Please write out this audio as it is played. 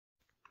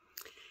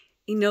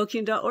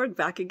Enochian.org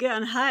back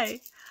again. Hi.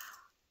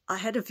 I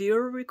had a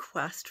viewer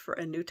request for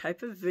a new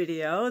type of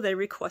video. They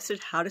requested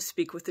how to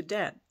speak with the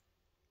dead.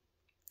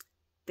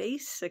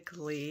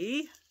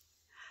 Basically,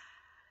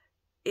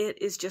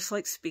 it is just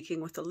like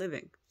speaking with the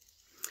living.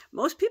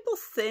 Most people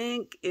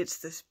think it's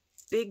this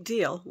big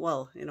deal.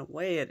 Well, in a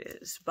way it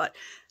is, but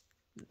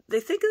they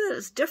think that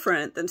it's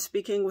different than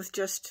speaking with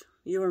just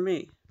you or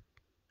me.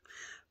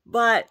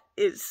 But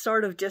it's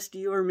sort of just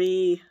you or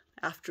me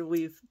after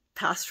we've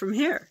passed from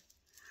here.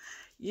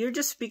 You're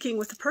just speaking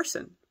with a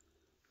person.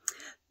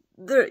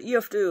 You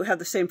have to have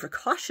the same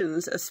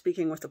precautions as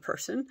speaking with a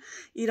person.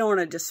 You don't want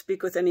to just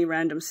speak with any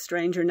random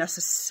stranger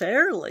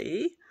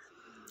necessarily.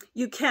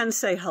 You can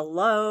say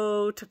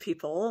hello to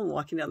people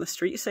walking down the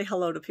street. You say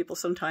hello to people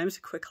sometimes,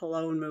 a quick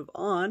hello and move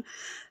on.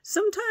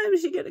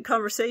 Sometimes you get in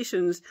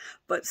conversations,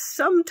 but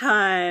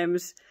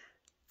sometimes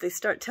they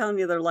start telling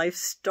you their life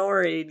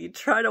story and you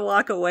try to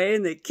walk away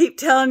and they keep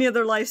telling you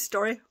their life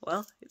story.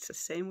 Well, it's the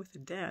same with the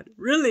dead,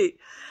 really.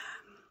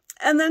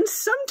 And then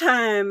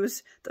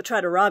sometimes they'll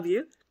try to rob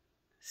you.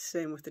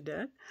 Same with the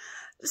dead.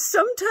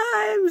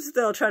 Sometimes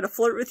they'll try to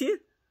flirt with you.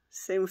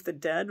 Same with the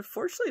dead.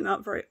 Fortunately,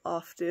 not very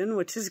often,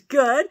 which is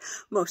good.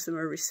 Most of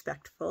them are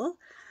respectful.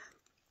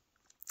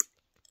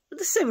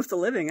 The same with the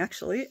living,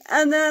 actually.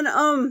 And then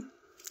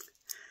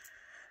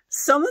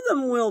some of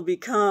them will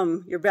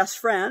become your best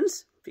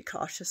friends. Be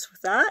cautious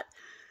with that,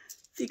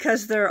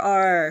 because there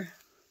are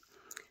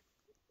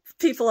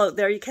people out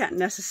there you can't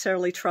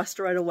necessarily trust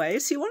right away.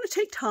 So you want to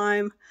take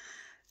time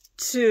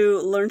to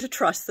learn to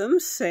trust them.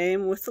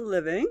 Same with the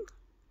living.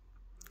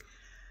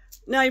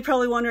 Now you're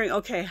probably wondering,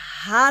 okay,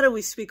 how do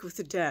we speak with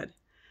the dead?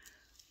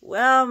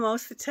 Well,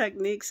 most of the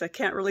techniques I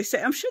can't really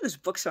say. I'm sure there's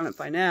books on it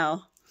by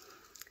now.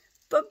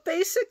 But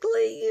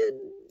basically,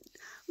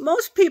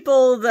 most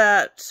people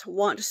that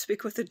want to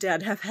speak with the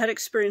dead have had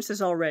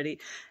experiences already,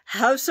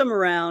 have some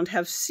around,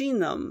 have seen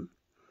them.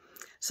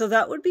 So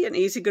that would be an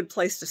easy, good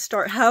place to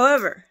start.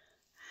 However,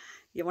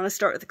 you want to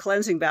start with a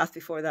cleansing bath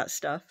before that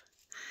stuff.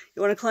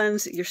 You want to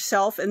cleanse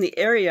yourself and the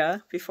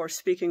area before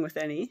speaking with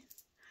any.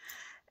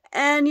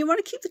 And you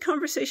want to keep the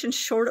conversation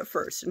short at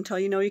first until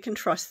you know you can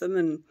trust them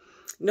and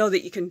know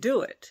that you can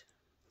do it.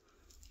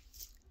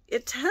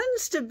 It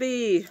tends to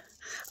be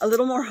a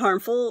little more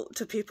harmful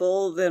to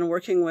people than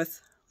working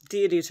with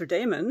deities or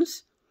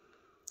daemons,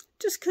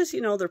 just because,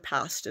 you know, they're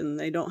past and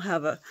they don't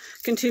have a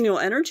continual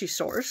energy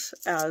source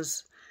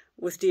as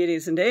with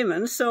deities and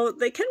daemons, so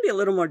they can be a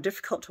little more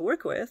difficult to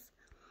work with.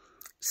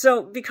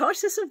 So be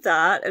cautious of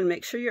that and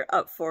make sure you're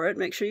up for it.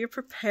 Make sure you're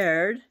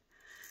prepared.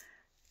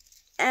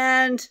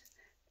 And,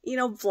 you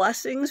know,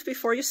 blessings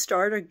before you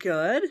start are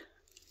good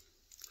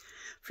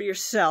for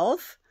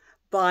yourself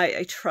by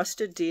a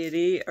trusted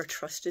deity or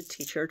trusted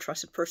teacher,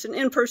 trusted person,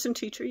 in-person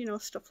teacher, you know,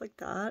 stuff like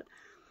that.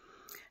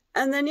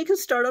 And then you can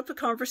start up a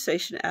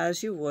conversation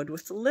as you would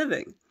with the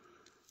living.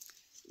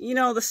 You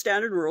know, the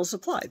standard rules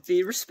apply.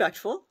 Be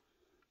respectful.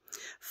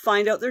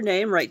 Find out their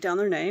name, write down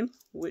their name,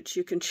 which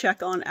you can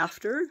check on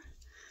after.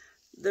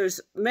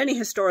 There's many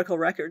historical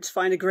records.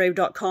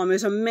 Findagrave.com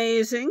is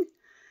amazing.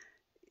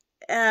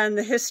 And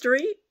the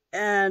history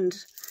and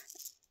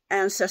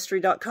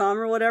ancestry.com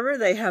or whatever,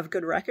 they have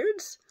good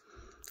records.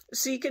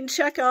 So you can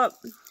check up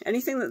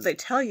anything that they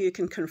tell you, you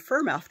can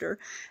confirm after.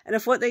 And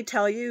if what they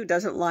tell you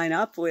doesn't line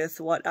up with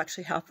what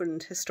actually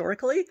happened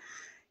historically,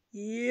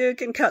 you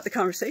can cut the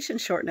conversation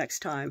short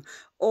next time.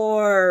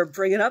 Or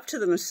bring it up to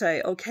them and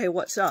say, okay,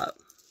 what's up?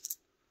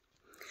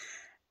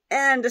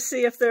 And to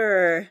see if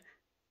they're,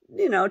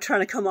 you know,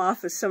 trying to come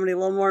off as somebody a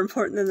little more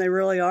important than they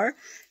really are.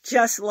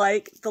 Just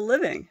like the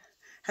living.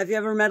 Have you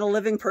ever met a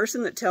living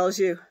person that tells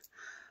you,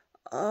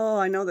 oh,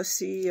 I know the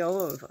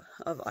CEO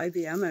of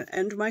IBM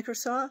and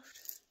Microsoft.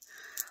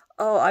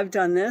 Oh, I've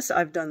done this,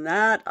 I've done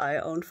that, I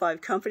own 5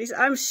 companies.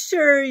 I'm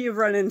sure you've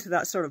run into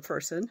that sort of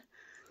person.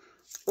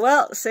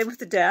 Well, same with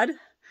the dead.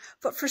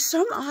 But for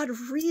some odd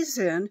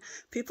reason,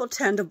 people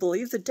tend to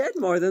believe the dead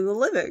more than the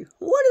living.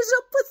 What is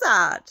up with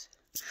that?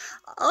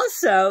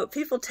 Also,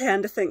 people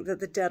tend to think that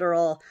the dead are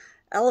all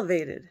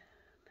elevated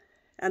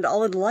and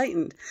all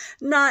enlightened.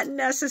 Not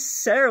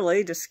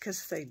necessarily. Just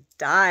because they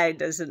died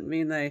doesn't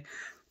mean they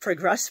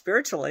progressed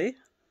spiritually.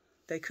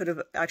 They could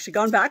have actually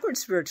gone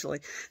backwards spiritually.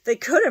 They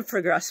could have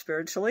progressed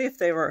spiritually if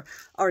they were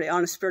already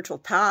on a spiritual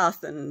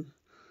path and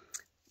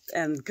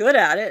good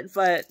at it,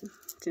 but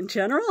in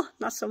general,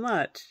 not so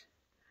much.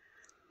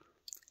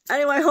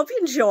 Anyway, I hope you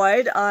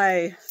enjoyed.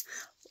 I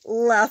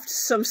left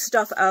some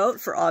stuff out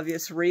for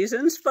obvious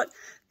reasons, but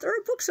there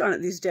are books on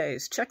it these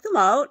days. Check them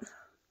out.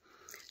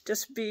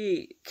 Just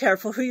be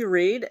careful who you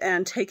read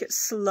and take it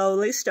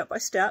slowly, step by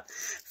step.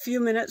 Few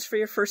minutes for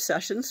your first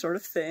session sort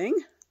of thing.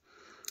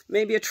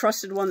 Maybe a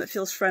trusted one that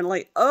feels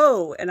friendly.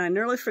 Oh, and I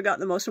nearly forgot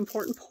the most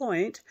important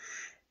point.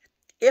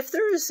 If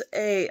there's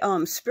a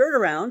spirit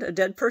around, a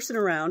dead person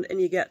around, and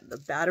you get a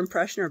bad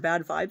impression or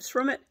bad vibes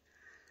from it,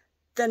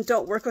 then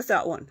don't work with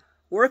that one.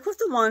 Work with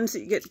the ones that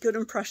you get good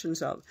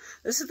impressions of.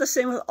 This is the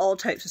same with all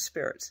types of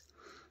spirits.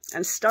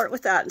 And start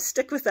with that and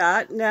stick with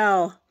that.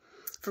 Now,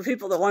 For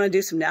people that want to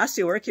do some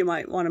nasty work, you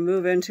might want to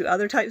move into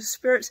other types of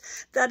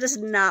spirits. That is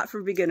not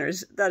for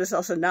beginners. That is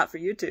also not for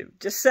YouTube.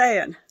 Just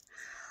saying.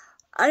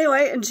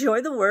 Anyway,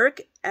 enjoy the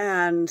work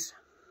and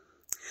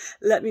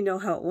let me know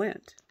how it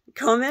went.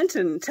 Comment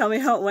and tell me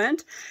how it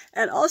went.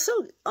 And also,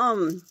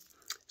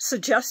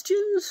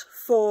 suggestions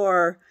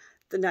for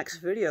the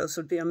next videos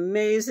would be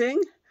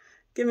amazing.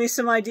 Give me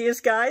some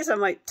ideas, guys. I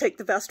might take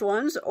the best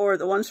ones or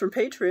the ones from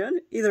Patreon.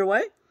 Either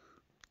way.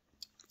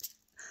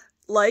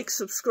 Like,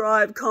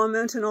 subscribe,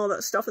 comment, and all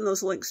that stuff in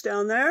those links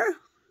down there.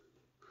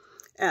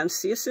 And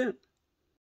see you soon.